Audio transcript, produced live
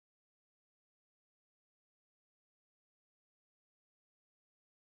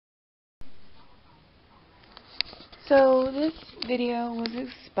So this video was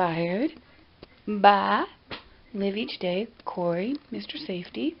inspired by Live Each Day, Corey, Mr.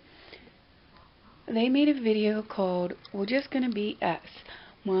 Safety. They made a video called "We're Just Gonna Be Us."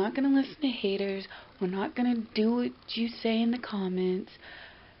 We're not gonna listen to haters. We're not gonna do what you say in the comments.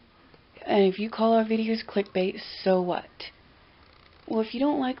 And if you call our videos clickbait, so what? Well, if you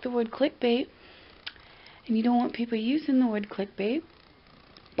don't like the word clickbait and you don't want people using the word clickbait,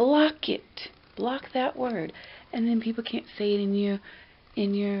 block it. Block that word, and then people can't say it in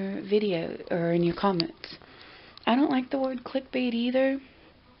your video or in your comments. I don't like the word clickbait either,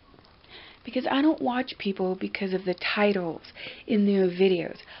 because I don't watch people because of the titles in their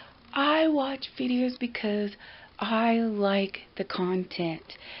videos. I watch videos because I like the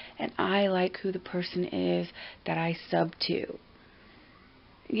content and I like who the person is that I sub to.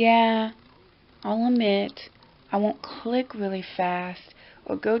 Yeah, I'll admit I won't click really fast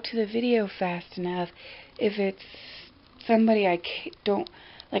or go to the video fast enough if it's somebody I don't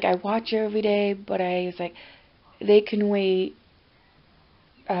like. I watch every day, but it's like they can wait.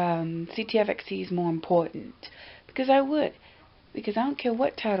 CTFXC is more important, because I don't care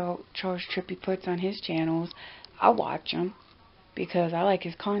what title Charles Trippy puts on his channels. I watch them because I like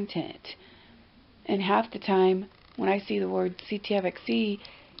his content. And half the time when I see the word CTFXC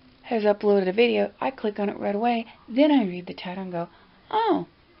has uploaded a video, I click on it right away. Then I read the title and go, oh,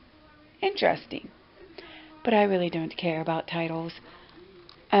 interesting. But I really don't care about titles.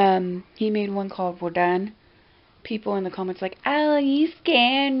 He made one called "We're Done." People in the comments like, oh, you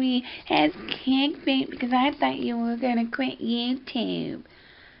scared me as clickbait because I thought you were going to quit YouTube.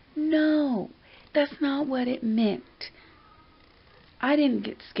 No, that's not what it meant. I didn't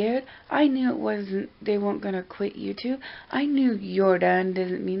get scared. I knew they weren't going to quit YouTube. I knew "you're done"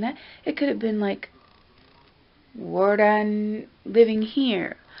 doesn't mean that. It could have been like, "We're done living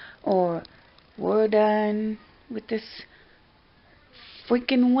here," or "We're done with this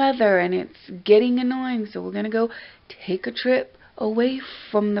freaking weather and it's getting annoying, so we're gonna go take a trip away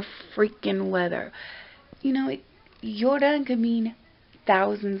from the freaking weather." You know, "you're done" could mean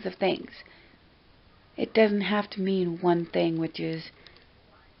thousands of things. It doesn't have to mean one thing, which is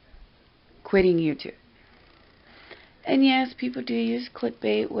quitting YouTube. And yes, people do use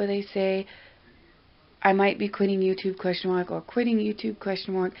clickbait where they say, "I might be quitting YouTube or quitting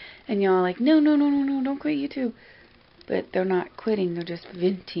YouTube ? And y'all are like, no, don't quit YouTube. But they're not quitting, they're just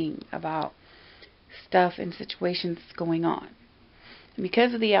venting about stuff and situations going on. And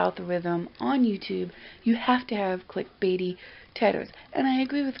because of the algorithm on YouTube, you have to have clickbaity titles. And I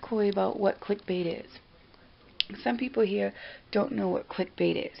agree with Corey about what clickbait is. Some people here don't know what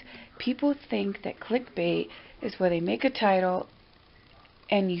clickbait is. People think that clickbait is where they make a title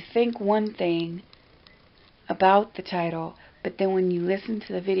and you think one thing about the title, but then when you listen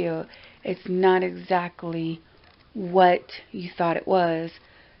to the video, it's not exactly what you thought it was,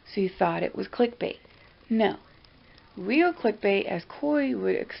 so you thought it was clickbait. No. Real clickbait, as Corey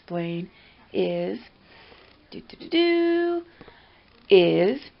would explain, is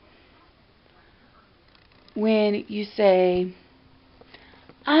when you say,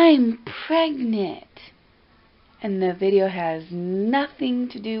 "I'm pregnant," and the video has nothing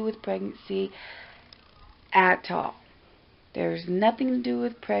to do with pregnancy at all. There's nothing to do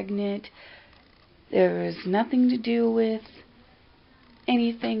with pregnant. There's nothing to do with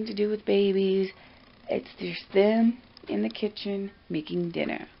anything to do with babies. It's just them in the kitchen making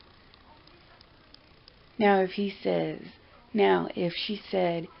dinner. Now if she said,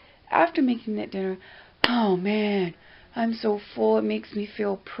 after making that dinner, "Oh man, I'm so full, it makes me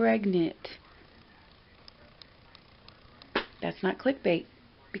feel pregnant," that's not clickbait,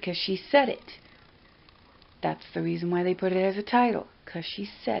 because she said it. That's the reason why they put it as a title, because she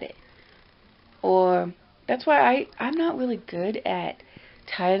said it. Or that's why I'm not really good at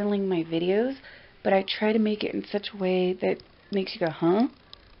titling my videos, but I try to make it in such a way that makes you go, huh?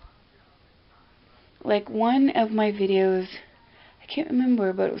 Like one of my videos, I can't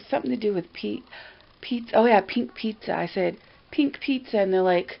remember, but it was something to do with pizza. Oh yeah, pink pizza. I said pink pizza, and they're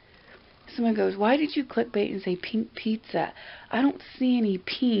like, someone goes, "Why did you clickbait and say pink pizza? I don't see any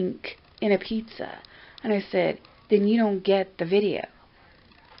pink in a pizza." And I said, "Then you don't get the video,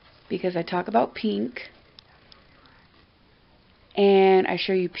 because I talk about pink and I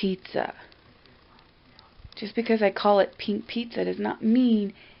show you pizza. Just because I call it pink pizza does not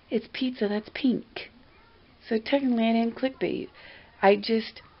mean it's pizza that's pink." So technically I didn't clickbait you. I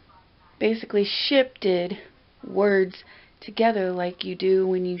just basically shifted words together like you do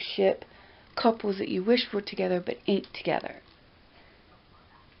when you ship couples that you wish were together but ain't together.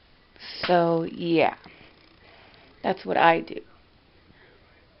 So yeah, that's what I do.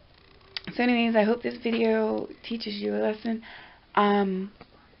 So anyways, I hope this video teaches you a lesson.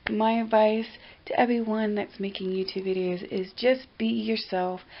 My advice to everyone that's making YouTube videos is just be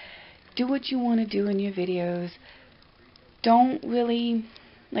yourself. Do what you want to do in your videos. Don't really,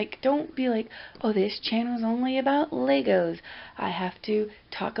 don't be like, oh, this channel is only about Legos. I have to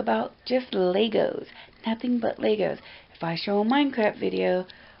talk about just Legos. Nothing but Legos. If I show a Minecraft video,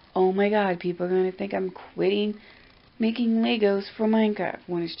 oh my god, people are going to think I'm quitting making Legos for Minecraft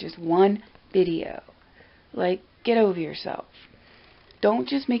when it's just one video. Like, get over yourself. Don't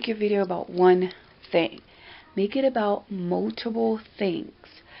just make your video about one thing. Make it about multiple things.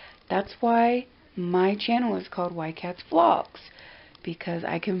 That's why my channel is called Ycaters Vlogs, because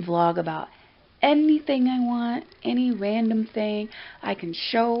I can vlog about anything I want, any random thing. I can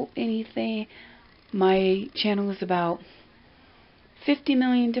show anything. My channel is about 50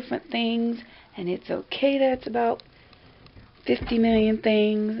 million different things, and it's okay that it's about 50 million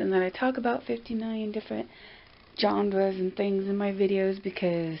things, and that I talk about 50 million different genres and things in my videos,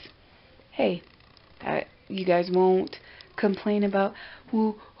 because, hey, you guys won't complain about,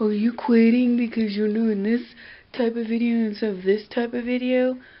 well, are you quitting because you're doing this type of video instead of this type of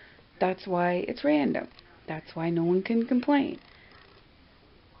video? That's why it's random. That's why no one can complain.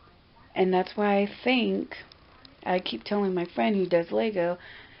 And that's why I keep telling my friend who does Lego,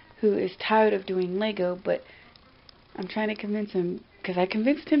 who is tired of doing Lego, but I'm trying to convince him, because I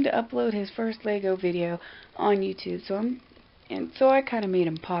convinced him to upload his first Lego video on YouTube. So I kind of made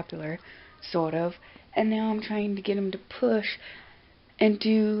him popular, sort of. And now I'm trying to get him to push and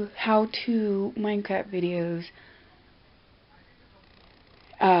do how-to Minecraft videos,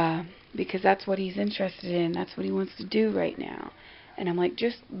 because that's what he's interested in. That's what he wants to do right now. And I'm like,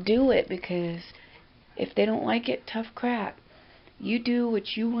 just do it, because if they don't like it, tough crap. You do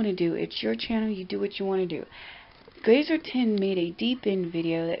what you want to do. It's your channel. You do what you want to do. Glazer10 made a deep end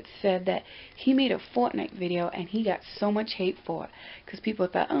video that said that he made a Fortnite video and he got so much hate for it, because people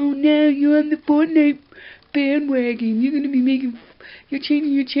thought, oh no, you're on the Fortnite bandwagon, you're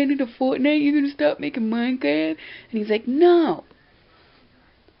changing your channel to Fortnite, you're gonna stop making Minecraft. And he's like, no,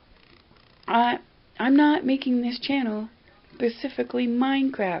 I'm not making this channel specifically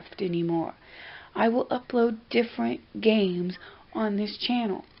Minecraft anymore. I will upload different games on this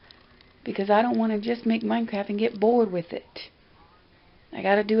channel, because I don't want to just make Minecraft and get bored with it. I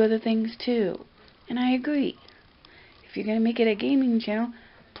gotta do other things too. And I agree. If you're gonna make it a gaming channel,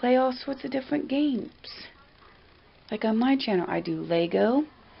 play all sorts of different games. Like on my channel, I do Lego,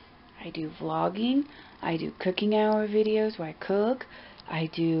 I do vlogging, I do cooking hour videos where I cook, I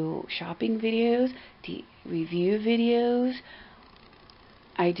do shopping videos, review videos,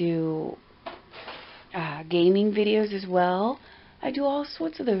 I do gaming videos as well. I do all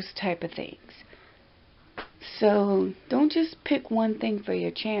sorts of those type of things. So don't just pick one thing for your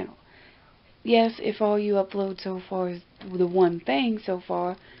channel. Yes, if all you upload so far is the one thing so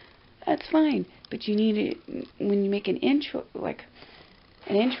far, that's fine. But you need it when you make an intro, like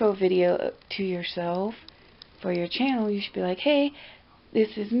an intro video to yourself for your channel. You should be like, hey,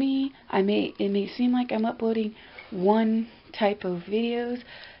 this is me. It may seem like I'm uploading one type of videos,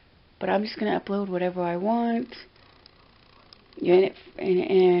 but I'm just gonna upload whatever I want. And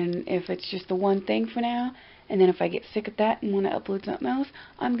if it's just the one thing for now, and then if I get sick of that and want to upload something else,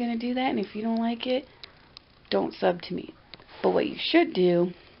 I'm going to do that. And if you don't like it, don't sub to me. But what you should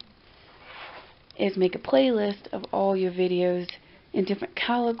do is make a playlist of all your videos in different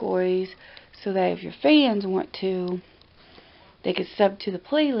categories, so that if your fans want to, they could sub to the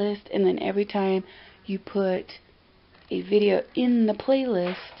playlist, and then every time you put a video in the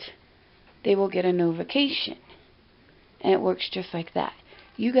playlist, they will get a notification. And it works just like that.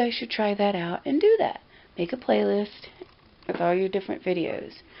 You guys should try that out and do that. Make a playlist with all your different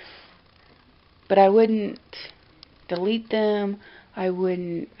videos. But I wouldn't delete them.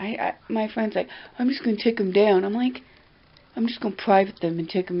 My friend's like, I'm just going to take them down. I'm like, I'm just going to private them and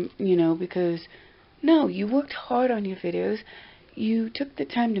take them, because no, you worked hard on your videos. You took the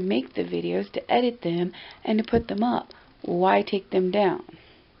time to make the videos, to edit them, and to put them up. Why take them down?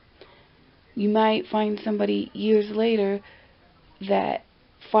 You might find somebody years later that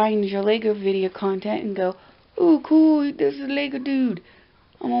finds your Lego video content and go, oh cool, this is Lego dude,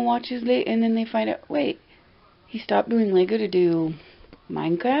 I'm gonna watch his Lego, and then they find out, wait, he stopped doing Lego to do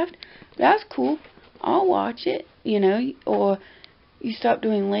Minecraft? That's cool, I'll watch it, or you stop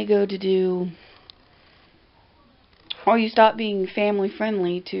doing Lego to do, or you stop being family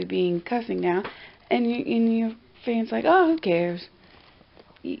friendly to being cussing now, and your fans like, oh, who cares?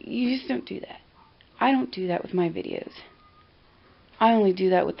 You just don't do that. I don't do that with my videos. I only do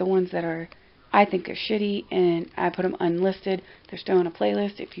that with the ones that are I think are shitty, and I put them unlisted. They're still in a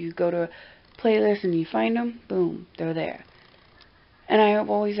playlist. If you go to a playlist and you find them, boom, they're there. And I have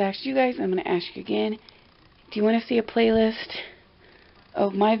always asked you guys, I'm going to ask you again, do you want to see a playlist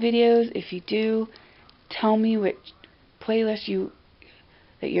of my videos? If you do, tell me which playlist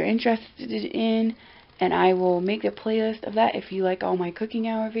that you're interested in, and I will make a playlist of that. If you like all my cooking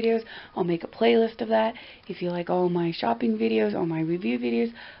hour videos, I'll make a playlist of that. If you like all my shopping videos, all my review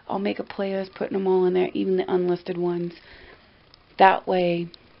videos, I'll make a playlist, putting them all in there, even the unlisted ones. That way,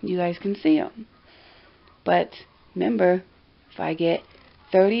 you guys can see them. But remember, if I get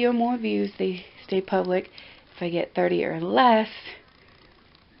 30 or more views, they stay public. If I get 30 or less,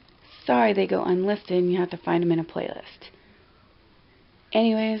 sorry, they go unlisted, and you have to find them in a playlist.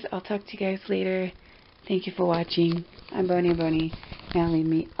 Anyways, I'll talk to you guys later. Thank you for watching. I'm Bonnie. Now leave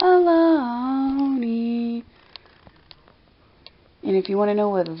me alone. And if you want to know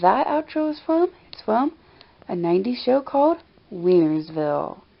where that outro is from, it's from a 90s show called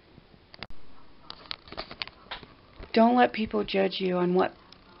Wienersville. Don't let people judge you on what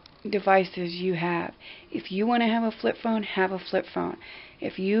devices you have. If you want to have a flip phone, have a flip phone.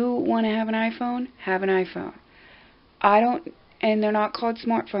 If you want to have an iPhone, have an iPhone. And they're not called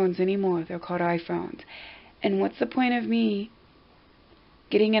smartphones anymore. They're called iPhones. And what's the point of me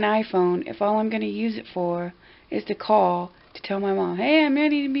getting an iPhone if all I'm going to use it for is to call to tell my mom, hey, I'm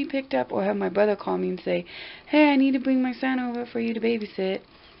ready to be picked up, or have my brother call me and say, hey, I need to bring my son over for you to babysit.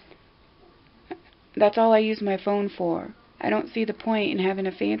 That's all I use my phone for. I don't see the point in having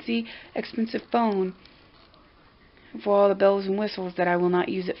a fancy, expensive phone for all the bells and whistles that I will not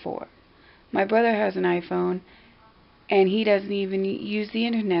use it for. My brother has an iPhone, and he doesn't even use the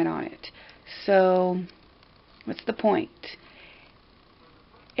internet on it. So, what's the point?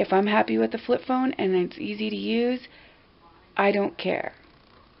 If I'm happy with the flip phone and it's easy to use, I don't care.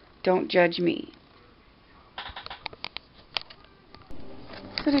 Don't judge me.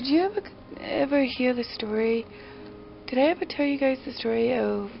 So did you ever hear the story? Did I ever tell you guys the story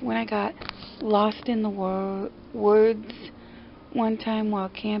of when I got lost in the woods one time while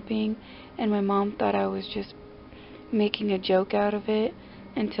camping, and my mom thought I was just making a joke out of it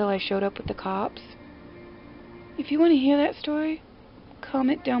until I showed up with the cops? If you want to hear that story,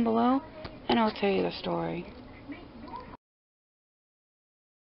 comment down below and I'll tell you the story.